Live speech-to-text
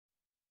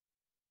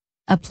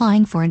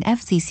Applying for an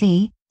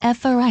FCC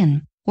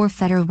FRN, or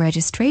Federal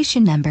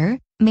Registration Number,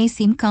 may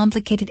seem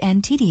complicated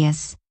and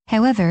tedious.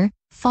 However,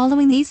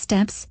 following these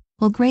steps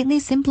will greatly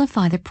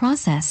simplify the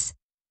process.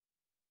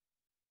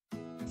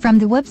 From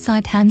the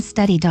website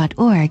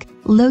hamstudy.org,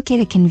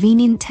 locate a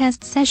convenient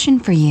test session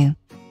for you.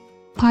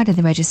 Part of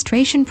the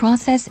registration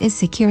process is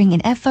securing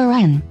an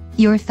FRN,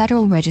 your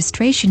Federal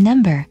Registration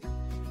Number.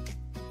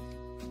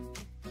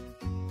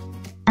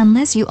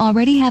 Unless you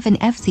already have an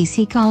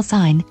FCC call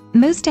sign,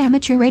 most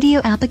amateur radio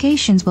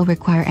applications will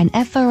require an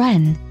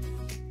FRN.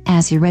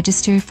 As you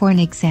register for an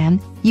exam,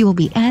 you will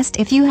be asked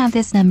if you have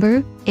this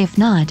number. If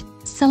not,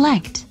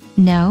 select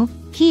No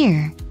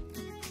here.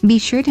 Be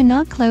sure to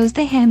not close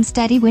the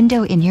HamStudy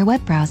window in your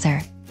web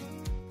browser.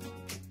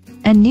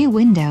 A new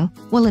window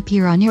will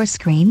appear on your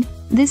screen.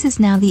 This is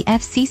now the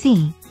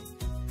FCC.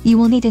 You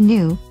will need a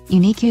new,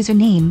 unique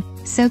username,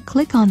 so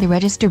click on the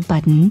Register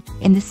button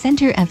in the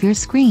center of your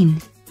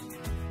screen.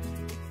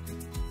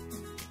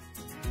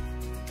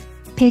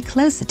 Pay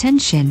close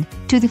attention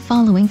to the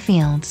following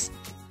fields.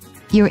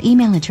 Your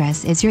email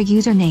address is your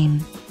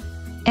username.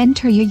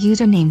 Enter your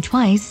username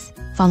twice,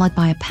 followed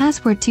by a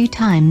password 2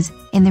 times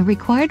in the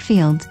required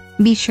field.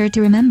 Be sure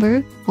to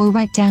remember or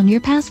write down your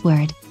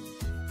password.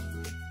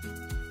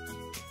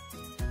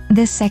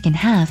 The second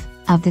half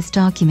of this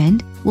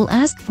document will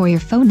ask for your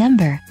phone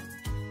number.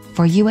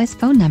 For US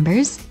phone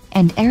numbers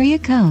and area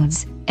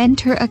codes,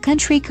 enter a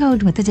country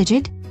code with the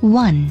digit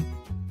 1,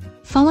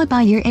 followed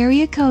by your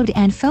area code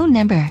and phone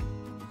number.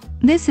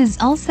 This is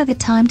also the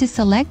time to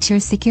select your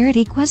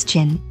security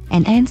question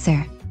and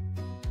answer.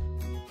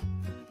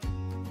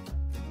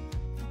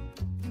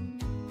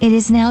 It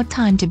is now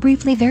time to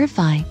briefly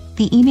verify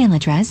the email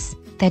address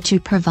that you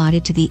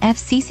provided to the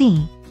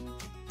FCC.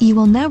 You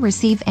will now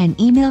receive an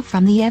email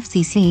from the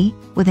FCC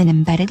with an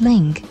embedded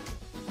link.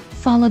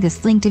 Follow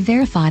this link to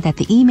verify that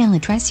the email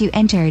address you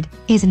entered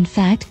is in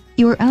fact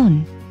your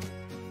own.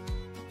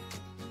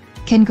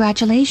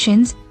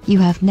 Congratulations, you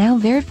have now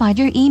verified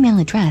your email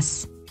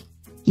address.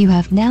 You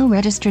have now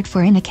registered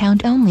for an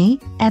account only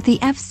at the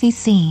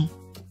FCC.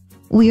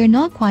 We are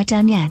not quite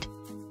done yet.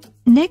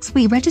 Next,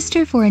 we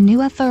register for a new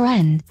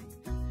FRN.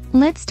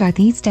 Let's start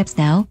these steps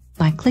now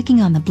by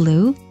clicking on the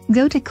blue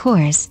Go to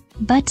Course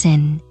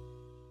button.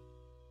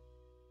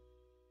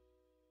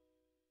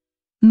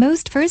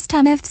 Most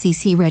first-time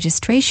FCC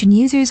registration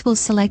users will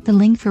select the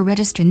link for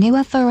Register New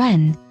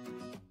FRN.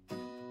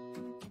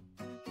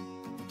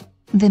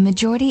 The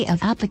majority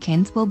of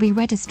applicants will be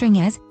registering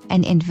as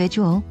an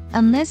individual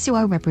unless you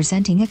are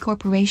representing a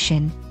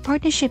corporation,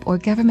 partnership, or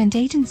government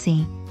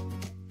agency.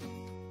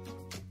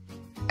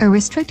 A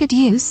restricted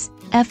use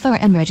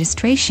FRN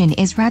registration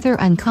is rather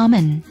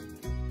uncommon.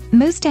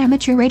 Most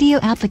amateur radio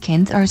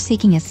applicants are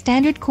seeking a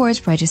standard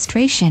course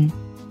registration.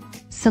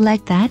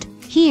 Select that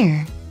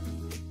here.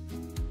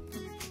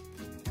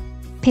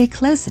 Pay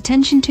close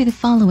attention to the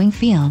following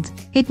field.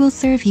 It will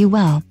serve you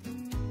well.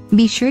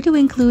 Be sure to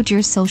include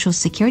your social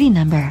security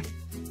number.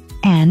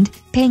 And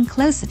paying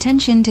close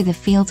attention to the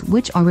fields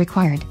which are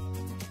required.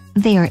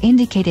 They are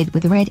indicated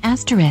with a red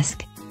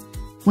asterisk.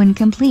 When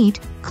complete,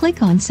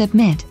 click on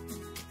Submit.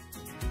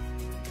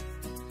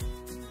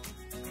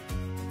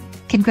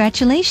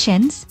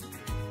 Congratulations!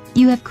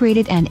 You have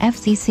created an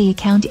FCC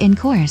account in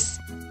course.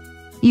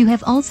 You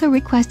have also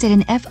requested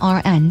an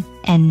FRN,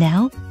 and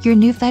now your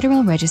new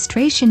federal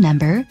registration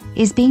number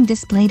is being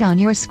displayed on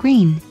your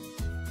screen.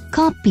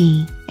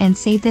 Copy and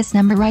save this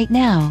number right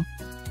now.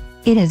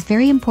 It is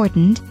very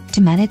important to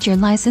manage your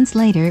license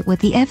later with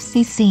the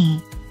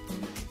FCC.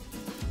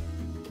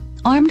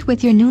 Armed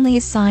with your newly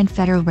assigned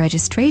federal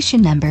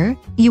registration number,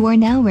 you are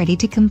now ready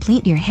to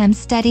complete your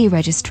HamStudy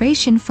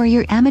registration for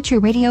your amateur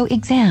radio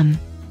exam.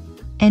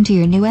 Enter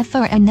your new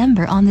FRN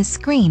number on the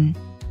screen.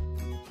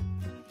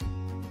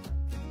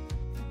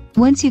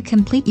 Once you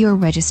complete your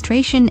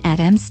registration at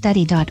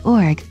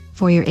hamstudy.org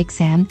for your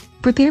exam,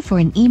 prepare for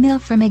an email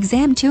from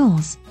Exam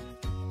Tools.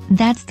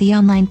 That's the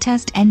online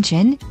test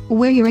engine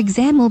where your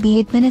exam will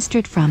be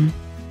administered from.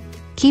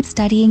 Keep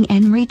studying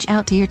and reach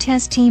out to your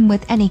test team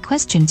with any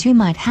questions you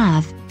might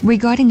have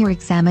regarding your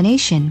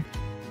examination.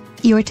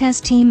 Your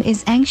test team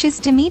is anxious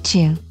to meet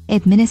you,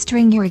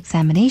 administering your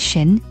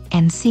examination,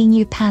 and seeing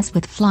you pass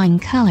with flying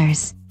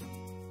colors.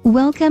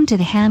 Welcome to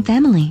the Ham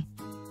family.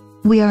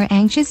 We are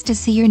anxious to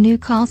see your new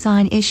call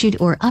sign issued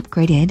or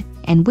upgraded,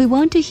 and we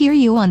want to hear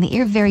you on the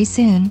air very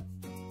soon.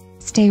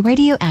 Stay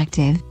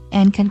radioactive,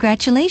 and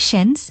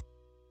congratulations!